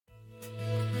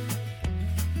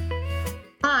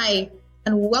Hi,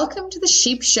 and welcome to the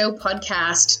Sheep Show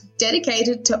podcast,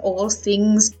 dedicated to all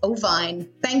things ovine.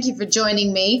 Thank you for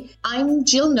joining me. I'm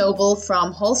Jill Noble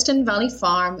from Holston Valley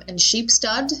Farm and Sheep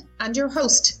Stud, and your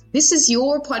host. This is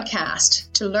your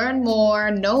podcast to learn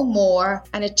more, know more,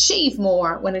 and achieve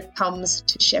more when it comes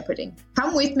to shepherding.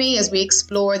 Come with me as we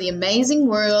explore the amazing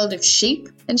world of sheep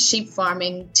and sheep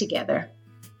farming together.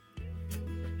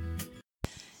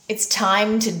 It's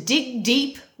time to dig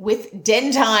deep with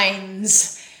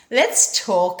dentines. Let's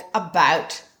talk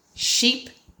about sheep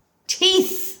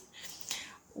teeth.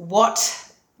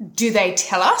 What do they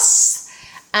tell us?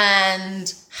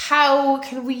 And how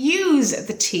can we use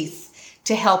the teeth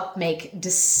to help make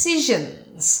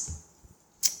decisions?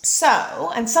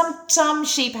 So, and some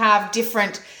sheep have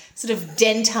different sort of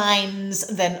dentines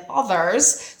than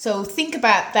others. So think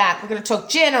about that. We're going to talk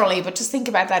generally, but just think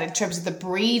about that in terms of the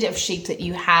breed of sheep that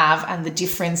you have and the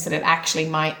difference that it actually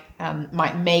might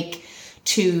make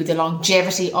to the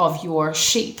longevity of your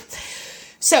sheep.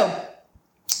 So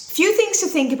few things to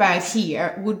think about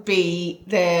here would be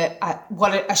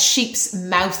what a sheep's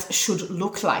mouth should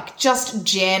look like, just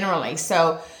generally.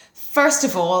 So first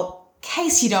of all, in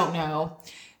case you don't know,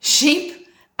 sheep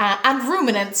and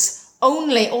ruminants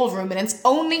all ruminants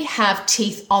only have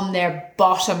teeth on their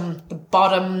bottom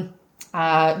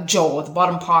jaw, the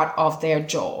bottom part of their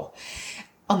jaw.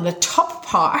 On the top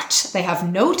part, they have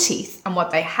no teeth, and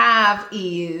what they have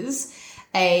is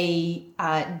a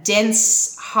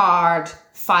dense, hard,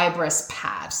 fibrous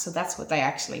pad. So that's what they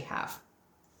actually have.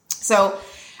 So,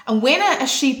 and when a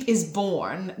sheep is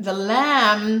born, the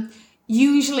lamb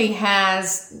usually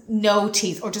has no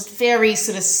teeth or just very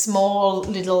sort of small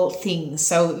little things.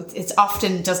 So it's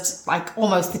often just like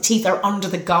almost the teeth are under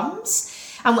the gums.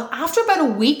 And after about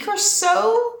a week or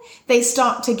so, they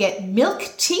start to get milk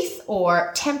teeth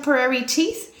or temporary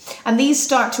teeth. And these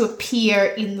start to appear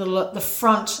in the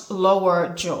front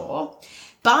lower jaw.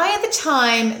 By the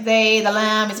time the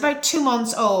lamb is about 2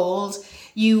 months old,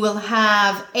 you will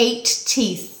have 8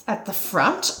 teeth at the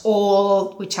front,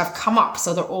 all which have come up.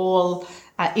 So they're all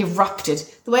erupted.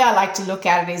 The way I like to look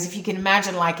at it is if you can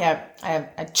imagine like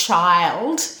a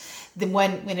child, then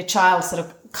when a child sort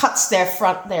of cuts their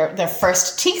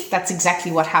first teeth, that's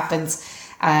exactly what happens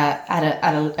at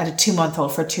a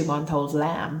 2-month-old for a 2-month-old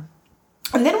lamb.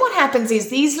 And then what happens is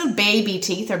these little baby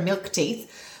teeth or milk teeth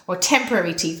or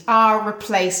temporary teeth are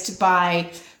replaced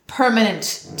by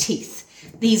permanent teeth.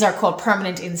 These are called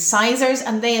permanent incisors,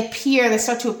 and they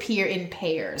start to appear in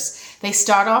pairs. They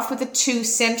start off with the 2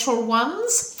 central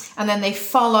ones, and then they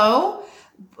follow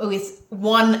with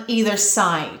one either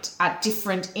side at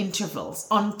different intervals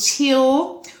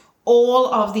until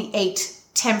all of the 8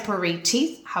 temporary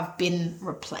teeth have been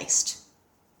replaced.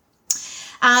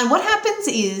 And what happens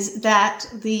is that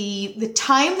the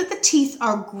time that the teeth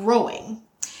are growing,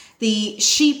 the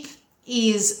sheep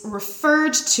is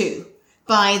referred to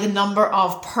by the number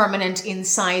of permanent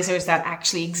incisors that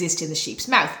actually exist in the sheep's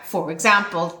mouth. For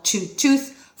example, 2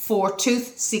 tooth, 4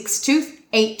 tooth, 6 tooth,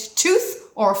 8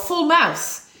 tooth, or full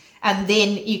mouth. And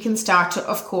then you can start to,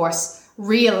 of course,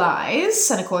 realize,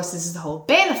 and of course this is the whole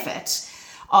benefit,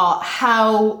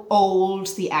 how old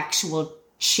the actual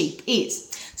sheep is.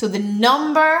 So the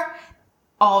number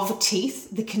of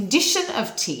teeth, the condition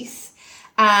of teeth,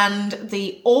 and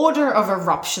the order of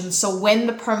eruption, so when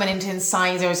the permanent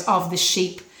incisors of the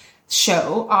sheep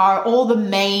show, are all the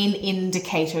main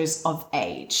indicators of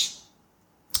age.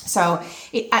 So,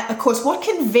 of course, what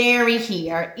can vary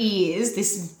here is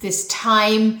this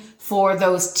time for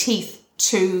those teeth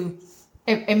to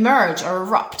emerge or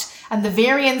erupt. And the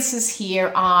variances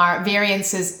here are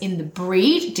variances in the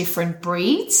breed, different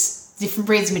breeds. Different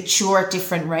breeds mature at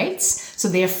different rates. So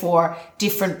therefore,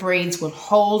 different breeds will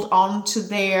hold on to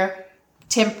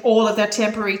all of their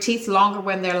temporary teeth longer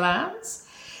when they're lambs.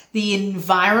 The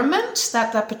environment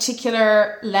that that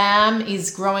particular lamb is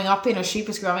growing up in or sheep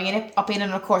is growing up in.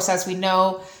 And of course, as we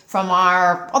know from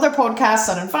our other podcasts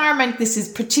on environment, this is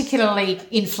particularly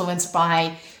influenced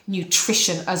by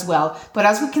nutrition as well. But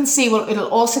as we can see, it'll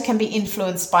also can be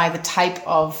influenced by the type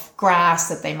of grass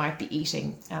that they might be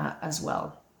eating as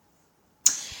well.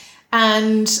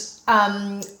 And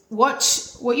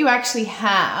what you actually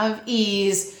have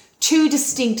is 2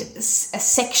 distinct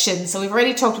sections. So we've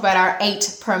already talked about our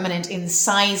 8 permanent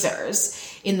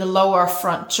incisors in the lower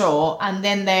front jaw, and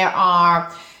then there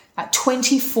are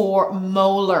 24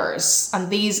 molars, and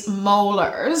these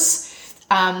molars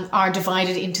are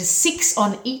divided into 6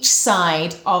 on each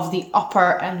side of the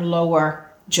upper and lower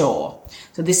jaw.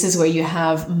 So this is where you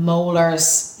have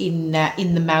molars in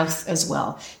the mouth as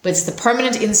well. But it's the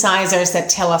permanent incisors that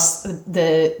tell us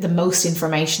the most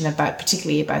information about,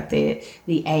 particularly about the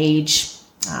age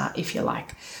if you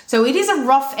like. So it is a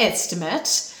rough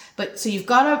estimate, but so you've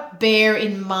got to bear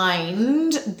in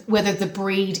mind whether the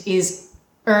breed is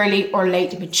early or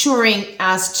late maturing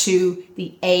as to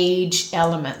the age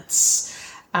elements.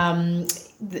 It's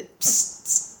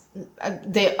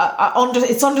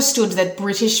understood that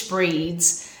British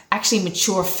breeds actually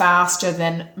mature faster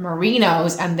than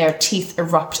Merinos, and their teeth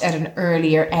erupt at an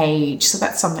earlier age. So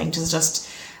that's something to just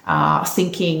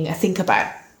think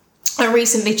about. I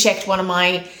recently checked one of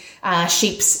my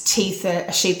sheep's teeth,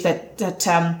 a sheep that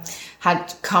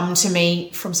had come to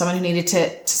me from someone who needed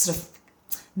to sort of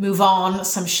move on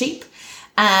some sheep,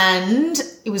 and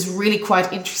it was really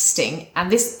quite interesting. And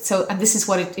this is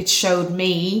what it showed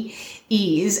me,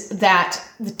 is that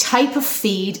the type of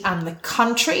feed and the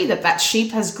country that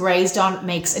sheep has grazed on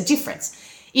makes a difference.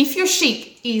 If your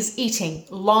sheep is eating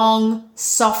long,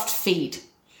 soft feed,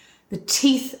 the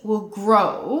teeth will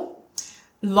grow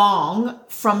long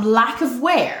from lack of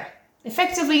wear.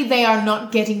 Effectively, they are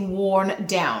not getting worn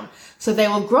down. So they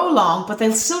will grow long, but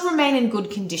they'll still remain in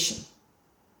good condition.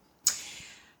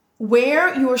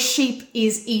 Where your sheep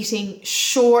is eating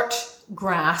short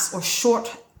grass or short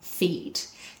feed,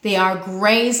 they are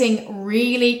grazing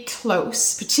really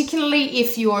close, particularly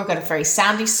if you've got a very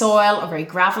sandy soil or very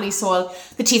gravelly soil,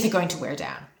 the teeth are going to wear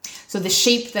down. So the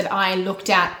sheep that I looked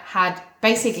at had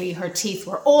basically, her teeth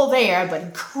were all there, but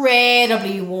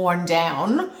incredibly worn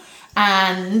down.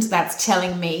 And that's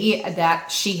telling me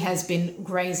that she has been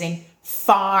grazing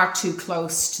far too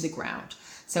close to the ground.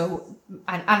 So,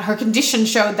 and her condition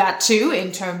showed that too,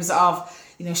 in terms of,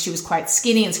 she was quite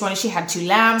skinny and scrawny. She had 2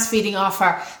 lambs feeding off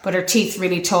her, but her teeth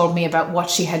really told me about what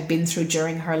she had been through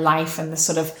during her life and the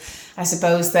sort of, I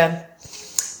suppose, the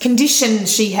condition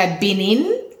she had been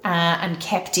in and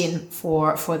kept in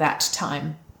for that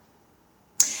time.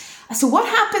 So what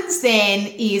happens then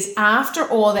is, after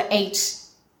all the 8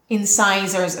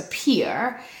 incisors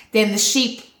appear, then the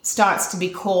sheep starts to be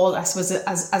called, I suppose,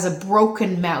 as a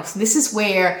broken mouth. And this is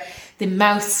where the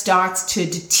mouth starts to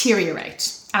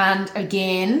deteriorate. And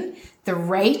again, the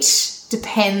rate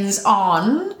depends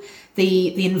on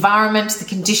the environment, the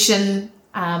condition,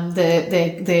 the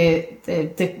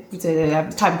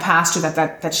type of pasture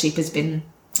that sheep has been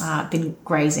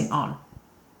grazing on.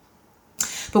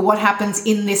 But what happens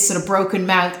in this sort of broken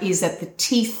mouth is that the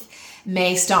teeth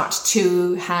may start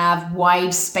to have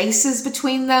wide spaces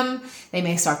between them. They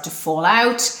may start to fall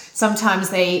out. Sometimes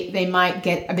they might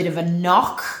get a bit of a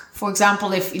knock. For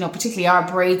example, if, particularly our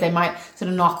breed, they might sort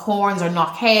of knock horns or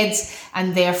knock heads,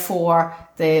 and therefore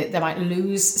they might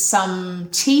lose some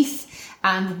teeth.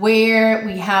 And where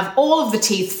we have all of the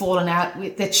teeth fallen out,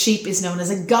 that sheep is known as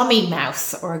a gummy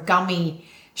mouth or a gummy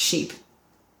sheep.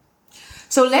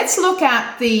 So let's look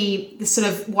at the sort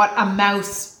of what a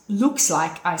mouth looks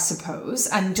like, I suppose,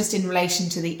 and just in relation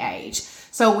to the age.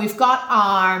 So we've got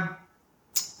our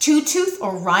two-tooth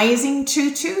or rising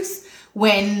two-tooth,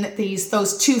 when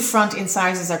those 2 front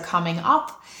incisors are coming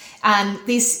up. And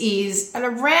this is at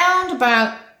around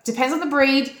about, depends on the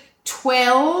breed,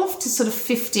 12 to sort of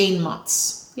 15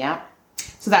 months. Yeah.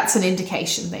 So that's an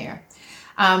indication there.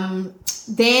 Then,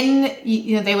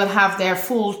 they will have their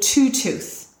full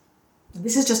 2-tooth.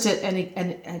 This is just an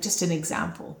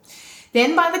example.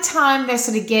 Then by the time they're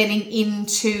sort of getting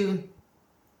into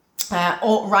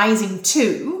rising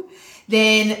 2,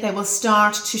 then they will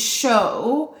start to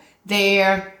show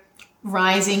their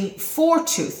rising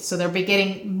 4-tooth. So they'll be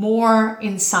getting more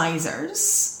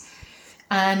incisors.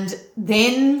 And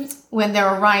then when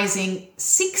they're rising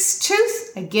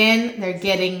 6-tooth, again, they're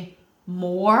getting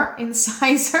more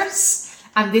incisors.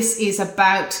 And this is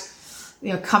about,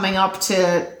 coming up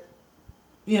to,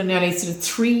 nearly sort of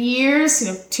 3 years,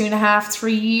 2.5,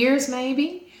 3 years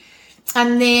maybe.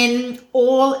 And then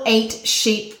all 8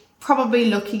 sheep probably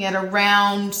looking at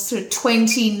around sort of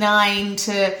 29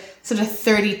 to sort of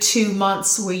 32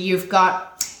 months, where you've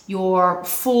got your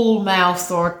full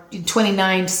mouth, or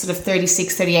 29 to sort of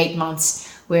 36, 38 months,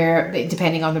 where,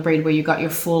 depending on the breed, where you got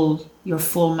your full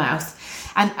mouth.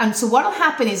 And so what will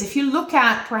happen is, if you look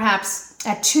at perhaps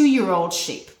a 2-year-old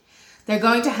sheep, they're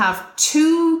going to have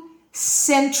 2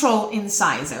 central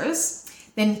incisors,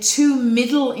 then 2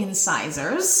 middle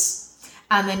incisors,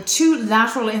 and then 2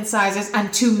 lateral incisors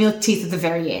and 2 milk teeth at the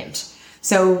very end.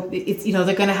 So it's,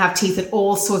 they're going to have teeth at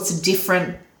all sorts of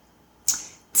different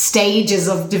stages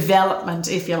of development,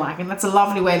 if you like. And that's a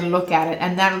lovely way to look at it.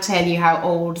 And that'll tell you how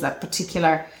old that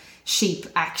particular sheep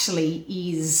actually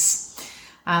is.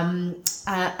 And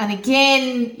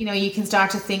again, you can start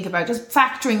to think about just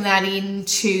factoring that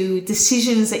into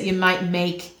decisions that you might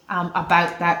make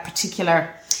about that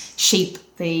particular sheep,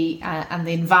 and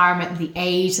the environment and the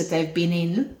age that they've been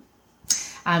in.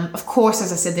 Of course,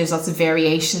 as I said, there's lots of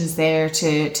variations there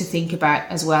to think about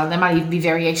as well. There might even be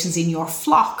variations in your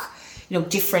flock.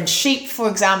 Different sheep, for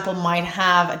example, might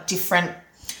have a different,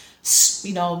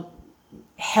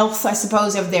 health, I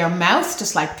suppose, of their mouth,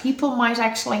 just like people might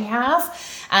actually have,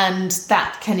 and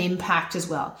that can impact as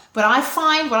well. But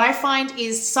what I find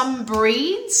is some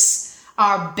breeds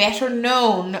are better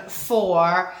known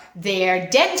for their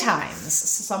dentines.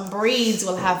 Some breeds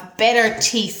will have better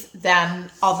teeth than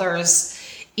others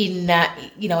in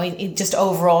just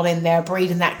overall in their breed,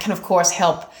 and that can of course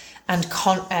help and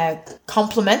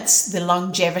complements the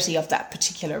longevity of that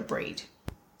particular breed.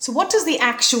 So what does the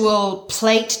actual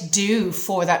plate do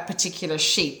for that particular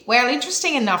sheep? Well,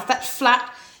 interesting enough, that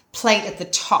flat plate at the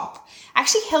top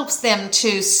actually helps them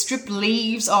to strip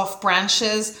leaves off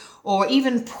branches or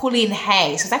even pull in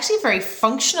hay. So it's actually a very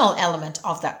functional element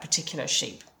of that particular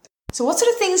sheep. So what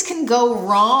sort of things can go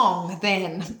wrong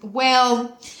then?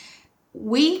 Well,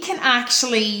 we can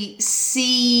actually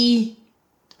see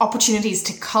opportunities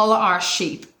to cull our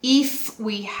sheep if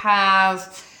we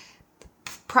have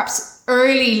perhaps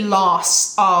early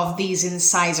loss of these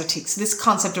incisor teeth. So this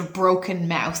concept of broken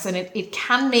mouth, and it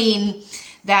can mean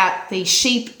that the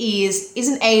sheep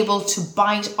isn't able to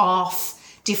bite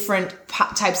off different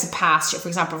types of pasture. For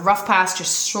example, rough pasture,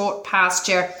 short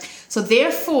pasture. So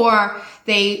therefore,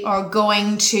 they are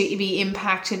going to be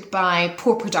impacted by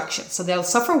poor production. So they'll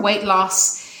suffer weight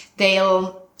loss.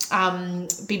 They'll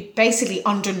be basically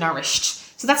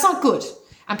undernourished. So that's not good.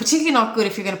 And particularly not good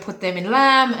if you're going to put them in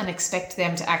lamb and expect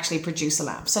them to actually produce a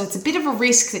lamb. So it's a bit of a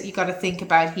risk that you got to think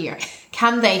about here.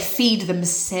 Can they feed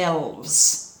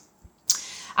themselves?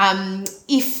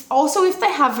 If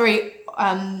they have very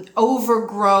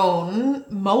overgrown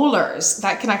molars,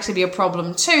 that can actually be a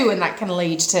problem too, and that can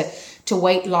lead to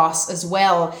weight loss as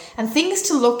well. And things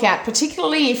to look at,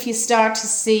 particularly if you start to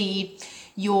see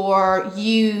your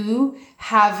ewe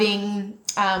having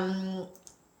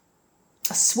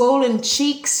swollen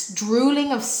cheeks,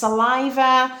 drooling of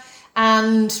saliva,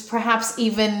 and perhaps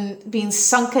even being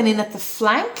sunken in at the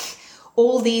flank.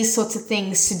 All these sorts of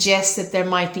things suggest that there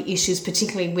might be issues,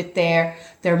 particularly with their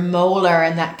molar,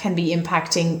 and that can be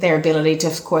impacting their ability to,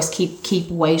 of course, keep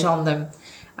weight on them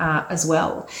as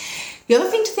well. The other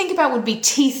thing to think about would be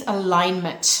teeth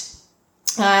alignment.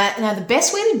 Now, the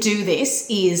best way to do this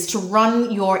is to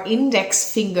run your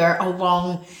index finger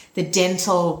along the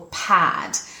dental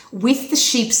pad with the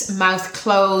sheep's mouth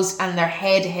closed and their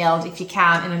head held, if you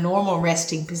can, in a normal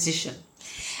resting position.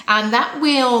 And that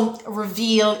will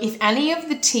reveal if any of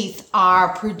the teeth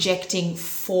are projecting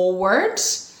forward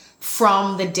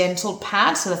from the dental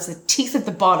pad. So that's the teeth at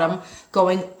the bottom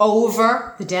going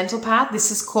over the dental pad.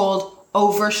 This is called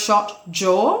overshot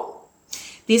jaw.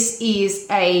 This is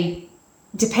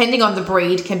depending on the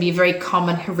breed, can be a very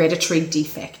common hereditary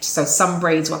defect. So some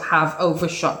breeds will have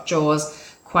overshot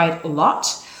jaws quite a lot.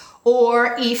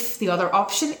 Or if the other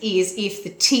option is if the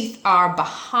teeth are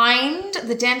behind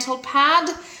the dental pad,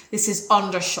 this is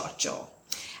undershot jaw.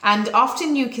 And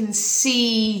often you can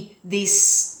see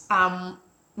this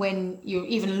when you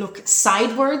even look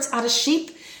sidewards at a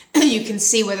sheep, you can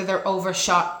see whether they're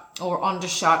overshot or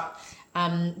undershot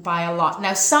by a lot.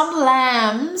 Now, some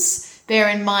lambs, bear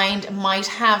in mind, might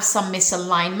have some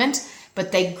misalignment,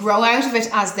 but they grow out of it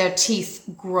as their teeth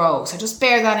grow. So just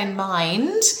bear that in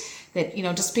mind, that,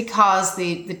 just because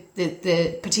the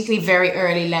particularly very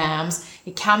early lambs,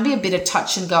 it can be a bit of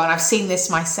touch and go. And I've seen this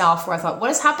myself where I thought,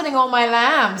 what is happening? All my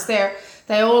lambs,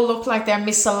 they all look like they're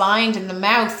misaligned in the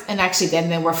mouth. And actually then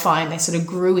they were fine. They sort of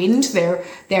grew into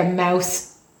their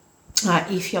mouth,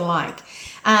 if you like.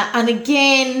 And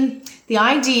again, the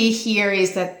idea here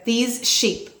is that these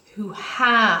sheep who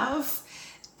have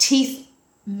teeth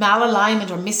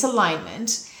malalignment or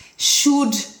misalignment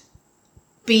should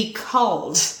be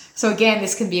culled. So again,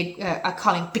 this can be a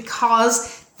culling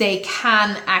because they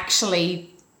can actually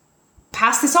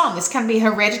pass this on. This can be a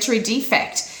hereditary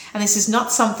defect. And this is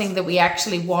not something that we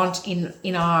actually want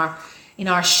in our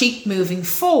sheep moving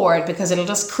forward, because it'll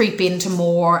just creep into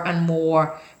more and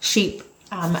more sheep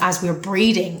as we're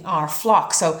breeding our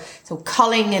flock. So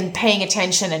culling and paying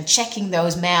attention and checking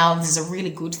those mouths is a really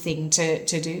good thing to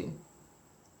do.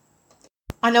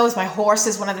 I know with my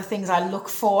horses, one of the things I look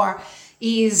for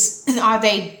is, are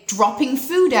they dropping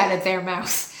food out of their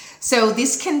mouth? So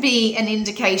this can be an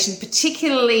indication,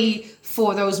 particularly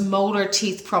for those molar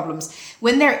teeth problems.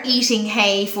 When they're eating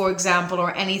hay, for example,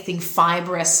 or anything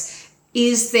fibrous,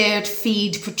 is their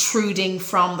feed protruding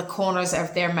from the corners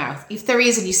of their mouth? If there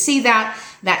is, and you see that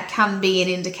can be an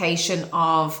indication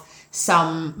of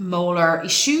some molar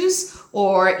issues.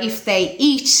 Or if they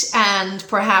eat and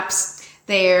perhaps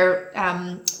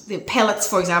the pellets,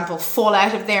 for example, fall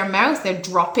out of their mouth. They're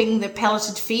dropping the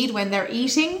pelleted feed when they're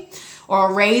eating,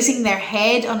 or raising their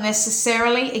head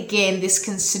unnecessarily. Again, this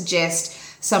can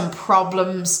suggest some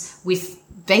problems with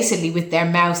their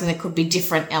mouth, and there could be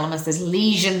different elements. There's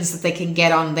lesions that they can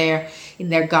get in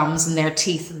their gums and their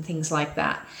teeth and things like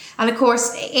that. And of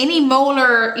course, any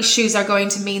molar issues are going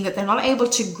to mean that they're not able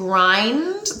to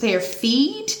grind their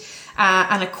feed.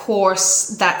 And of course,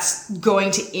 that's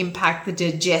going to impact the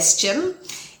digestion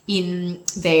in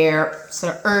their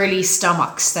sort of early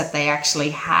stomachs that they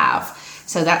actually have.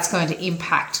 So that's going to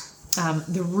impact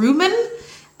the rumen,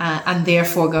 and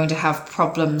therefore going to have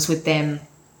problems with them,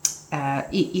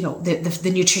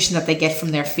 the nutrition that they get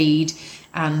from their feed,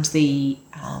 and the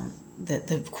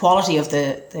quality of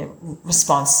the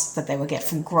response that they will get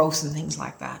from growth and things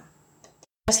like that.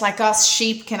 Just like us,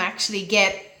 sheep can actually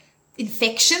get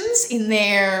infections in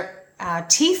their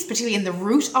teeth, particularly in the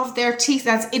root of their teeth.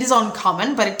 It is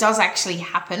uncommon, but it does actually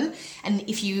happen. And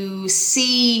if you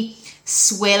see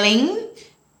swelling,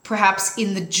 perhaps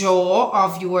in the jaw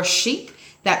of your sheep,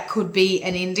 that could be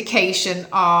an indication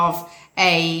of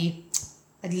a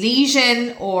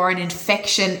lesion or an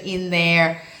infection in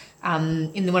their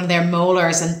in one of their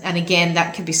molars, and again,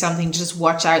 that could be something to just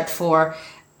watch out for.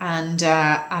 And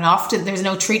often there's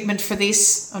no treatment for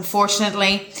this,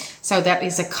 unfortunately. So that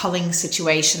is a culling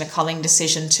situation, a culling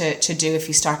decision to do if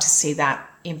you start to see that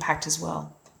impact as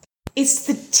well. It's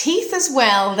the teeth as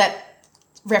well that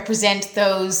represent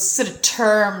those sort of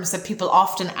terms that people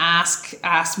often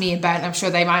ask me about, and I'm sure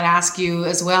they might ask you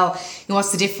as well.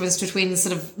 What's the difference between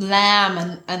sort of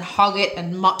lamb and hogget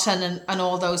and mutton and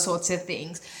all those sorts of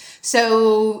things?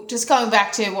 So just going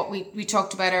back to what we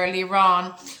talked about earlier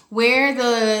on, where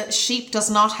the sheep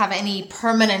does not have any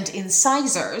permanent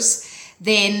incisors,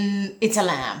 then it's a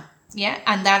lamb. Yeah,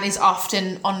 and that is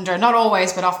often under, not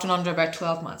always, but often under about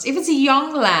 12 months. If it's a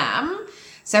young lamb,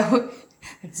 so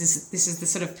this is the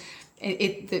sort of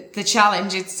the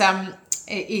challenge. It's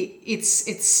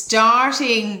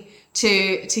starting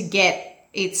to get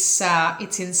its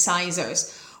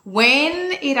incisors.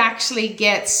 When it actually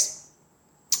gets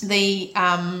the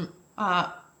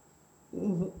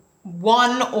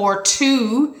one or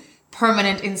two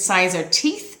permanent incisor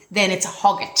teeth, then it's a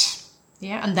hogget.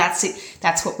 Yeah, and that's it.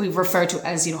 That's what we refer to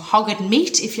as, hogget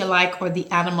meat, if you like, or the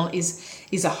animal is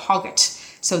a hogget.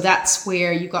 So that's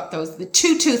where you got those. The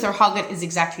two-tooth or hogget is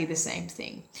exactly the same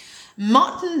thing.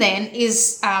 Mutton then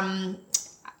is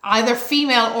either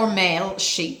female or male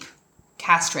sheep,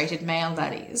 castrated male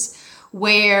that is,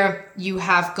 where you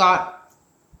have got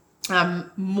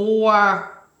more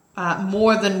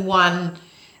than one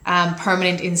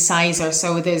permanent incisor.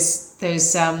 So there's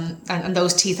and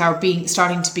those teeth are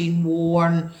starting to be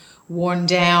worn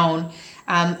down.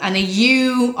 And a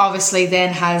ewe obviously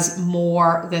then has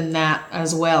more than that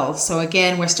as well. So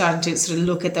again, we're starting to sort of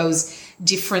look at those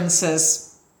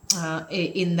differences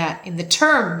in the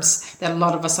terms that a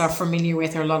lot of us are familiar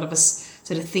with, or a lot of us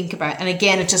sort of think about. And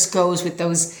again, it just goes with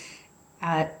those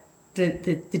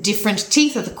the different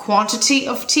teeth, or the quantity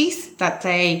of teeth that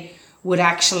they would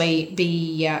actually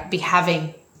be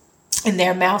having in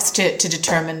their mouth to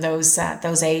determine those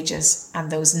ages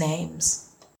and those names.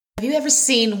 Have you ever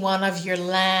seen one of your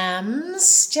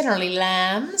lambs, generally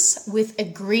lambs, with a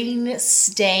green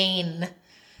stain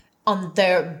on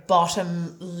their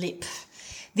bottom lip?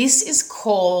 This is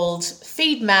called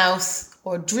feed mouth,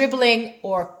 or dribbling,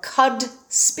 or cud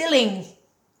spilling.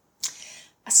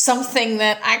 Something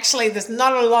that actually there's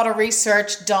not a lot of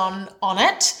research done on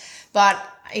it, but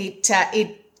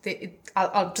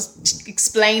I'll just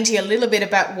explain to you a little bit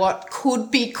about what could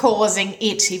be causing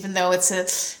it, even though it's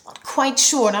not quite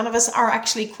sure. None of us are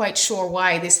actually quite sure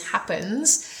why this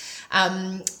happens.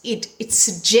 It's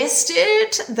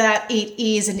suggested that it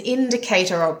is an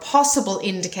indicator, or possible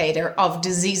indicator, of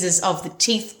diseases of the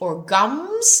teeth or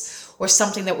gums, or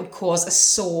something that would cause a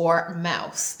sore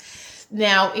mouth.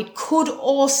 Now, it could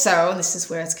also, and this is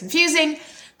where it's confusing,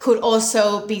 could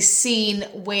also be seen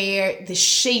where the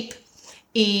sheep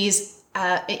is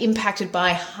impacted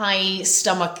by high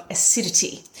stomach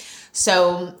acidity.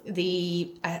 So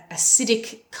the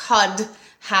acidic cud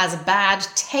has a bad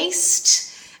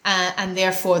taste, and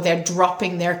therefore they're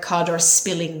dropping their cud or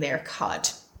spilling their cud.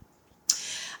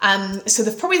 So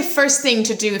probably the first thing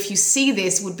to do if you see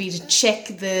this would be to check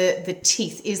the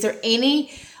teeth. Is there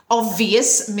any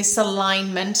obvious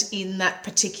misalignment in that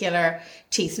particular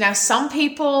teeth? Now, some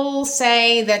people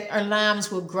say that our lambs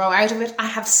will grow out of it. I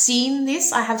have seen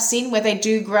this. I have seen where they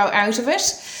do grow out of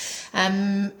it.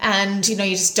 And, you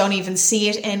just don't even see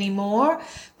it anymore.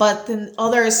 But then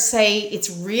others say it's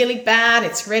really bad,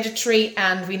 it's hereditary,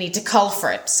 and we need to cull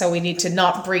for it. So we need to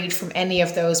not breed from any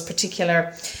of those particular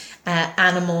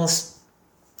animals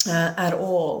at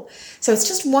all. So it's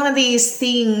just one of these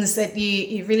things that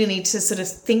you really need to sort of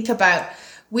think about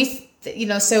with,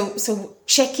 so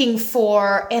checking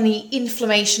for any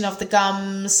inflammation of the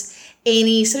gums,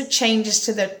 any sort of changes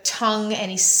to the tongue,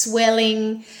 any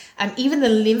swelling, even the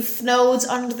lymph nodes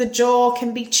under the jaw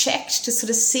can be checked to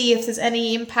sort of see if there's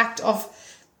any impact of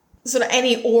sort of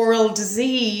any oral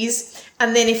disease.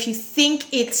 And then if you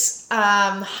think it's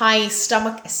high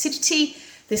stomach acidity,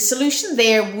 the solution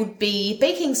there would be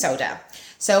baking soda.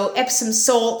 So Epsom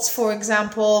salts, for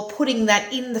example, putting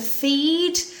that in the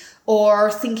feed,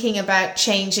 or thinking about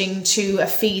changing to a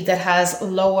feed that has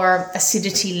lower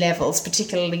acidity levels,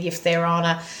 particularly if they're on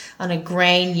a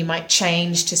grain. You might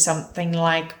change to something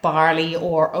like barley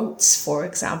or oats, for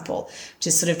example,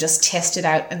 to sort of just test it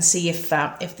out and see if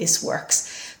this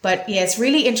works. But yeah, it's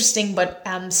really interesting. But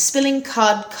spilling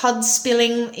cod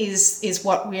spilling is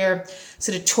what we're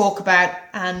sort of talk about,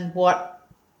 and what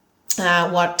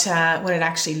it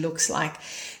actually looks like.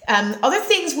 Other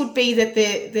things would be that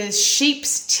the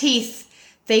sheep's teeth,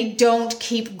 they don't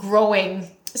keep growing.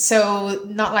 So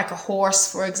not like a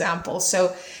horse, for example.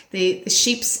 So the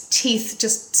sheep's teeth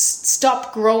just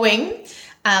stop growing.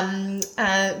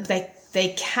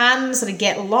 They can sort of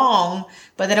get long,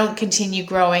 but they don't continue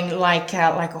growing like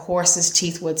a horse's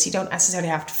teeth would. So you don't necessarily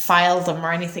have to file them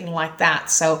or anything like that.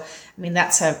 So, I mean,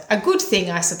 that's a good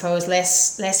thing, I suppose.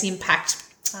 Less impact,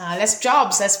 less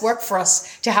jobs, less work for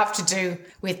us to have to do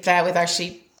with our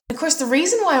sheep. Of course, the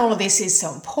reason why all of this is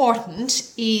so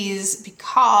important is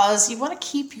because you want to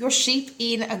keep your sheep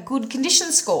in a good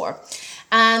condition score.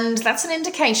 And that's an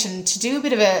indication to do a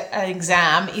bit of an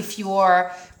exam. If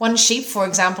your one sheep, for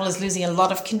example, is losing a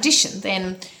lot of condition,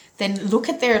 then look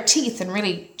at their teeth and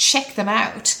really check them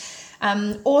out.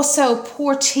 Also,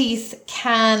 poor teeth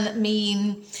can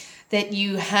mean that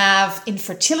you have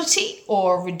infertility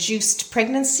or reduced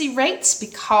pregnancy rates,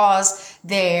 because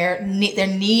they're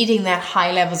needing that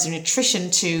high levels of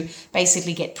nutrition to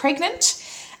basically get pregnant.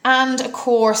 And of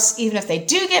course, even if they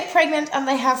do get pregnant and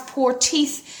they have poor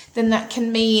teeth, then that can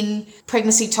mean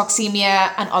pregnancy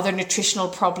toxemia and other nutritional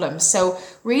problems. So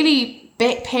really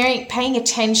paying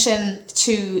attention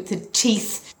to the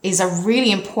teeth is a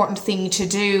really important thing to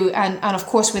do. And of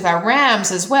course with our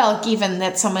rams as well, given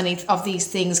that so many of these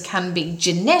things can be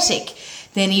genetic,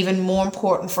 then even more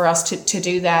important for us to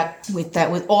do that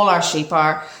with all our sheep,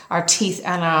 our teeth,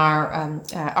 and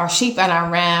our sheep and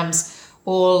our rams,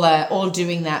 all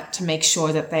doing that to make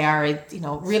sure that they are,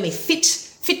 really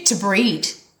fit to breed.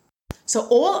 So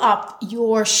all up,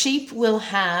 your sheep will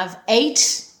have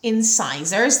 8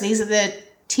 incisors. These are the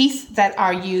teeth that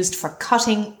are used for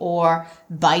cutting or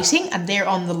biting, and they're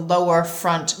on the lower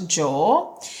front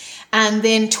jaw. And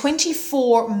then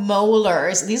 24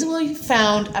 molars. These will be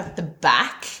found at the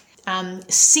back,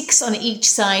 6 on each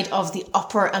side of the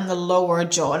upper and the lower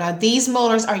jaw. Now, these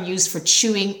molars are used for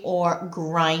chewing or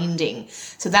grinding.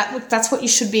 So that's what you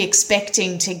should be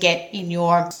expecting to get in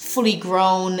your fully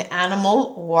grown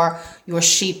animal or your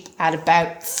sheep at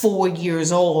about 4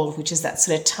 years old, which is that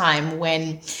sort of time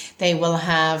when they will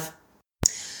have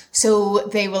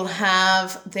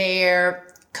their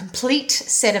complete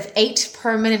set of 8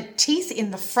 permanent teeth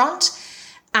in the front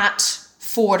at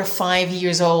 4 to 5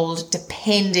 years old,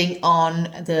 depending on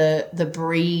the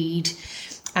breed.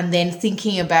 And then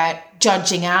thinking about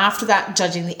judging after that,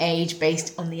 judging the age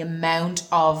based on the amount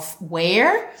of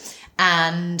wear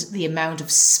and the amount of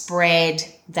spread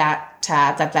that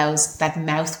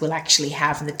mouth will actually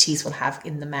have and the teeth will have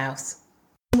in the mouth.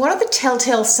 What are the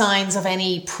telltale signs of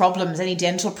any problems, any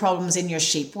dental problems in your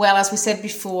sheep? Well, as we said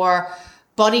before,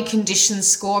 body condition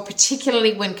score,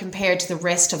 particularly when compared to the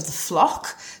rest of the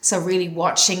flock. So really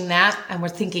watching that. And we're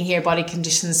thinking here body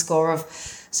condition score of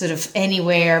sort of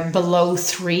anywhere below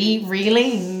 3,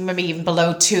 really, maybe even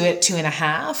below 2 at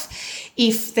 2.5.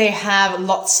 If they have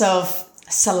lots of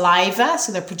saliva,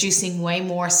 so they're producing way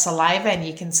more saliva, and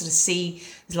you can sort of see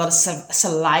there's a lot of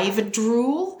saliva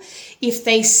drool. If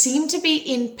they seem to be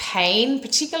in pain,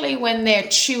 particularly when they're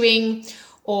chewing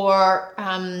or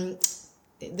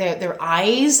their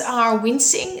eyes are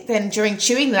wincing, then during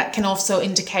chewing, that can also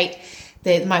indicate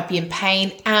they might be in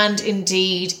pain. And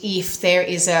indeed, if there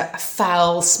is a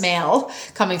foul smell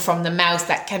coming from the mouth,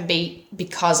 that can be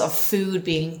because of food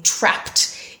being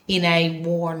trapped in a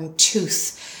worn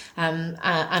tooth.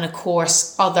 And of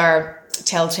course, other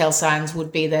telltale signs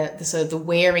would be the sort of the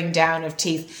wearing down of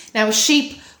teeth. Now, a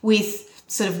sheep with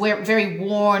sort of very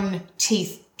worn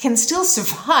teeth can still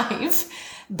survive.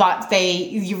 but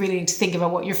you really need to think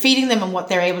about what you're feeding them and what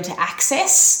they're able to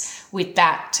access with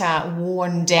that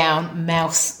worn down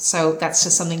mouth. So that's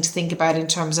just something to think about in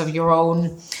terms of your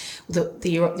own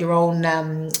your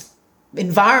own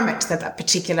environment that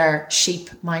particular sheep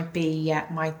might be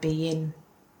in.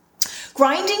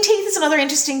 Grinding teeth is another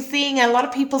interesting thing. A lot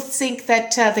of people think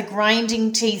that the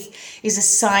grinding teeth is a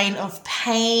sign of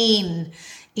pain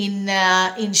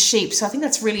in sheep. So I think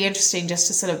that's really interesting, just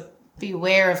to sort of be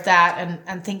aware of that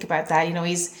and think about that.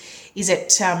 Is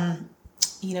it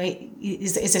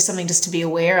is there something just to be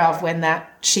aware of when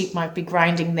that sheep might be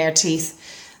grinding their teeth,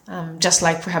 just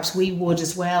like perhaps we would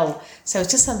as well. So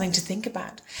it's just something to think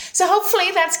about. So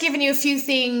hopefully that's given you a few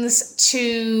things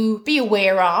to be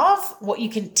aware of, what you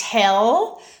can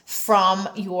tell from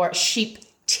your sheep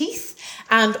teeth,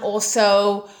 and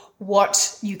also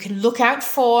what you can look out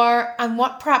for and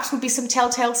what perhaps would be some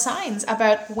telltale signs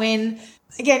about when,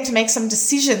 again, to make some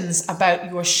decisions about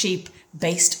your sheep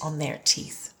based on their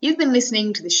teeth. You've been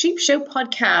listening to the Sheep Show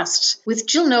podcast with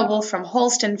Jill Noble from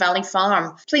Holston Valley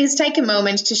Farm. Please take a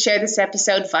moment to share this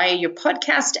episode via your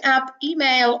podcast app,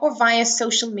 email, or via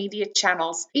social media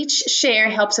channels. Each share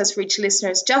helps us reach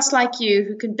listeners just like you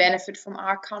who can benefit from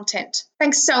our content.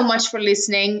 Thanks so much for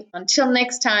listening. Until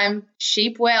next time,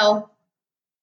 sheep well.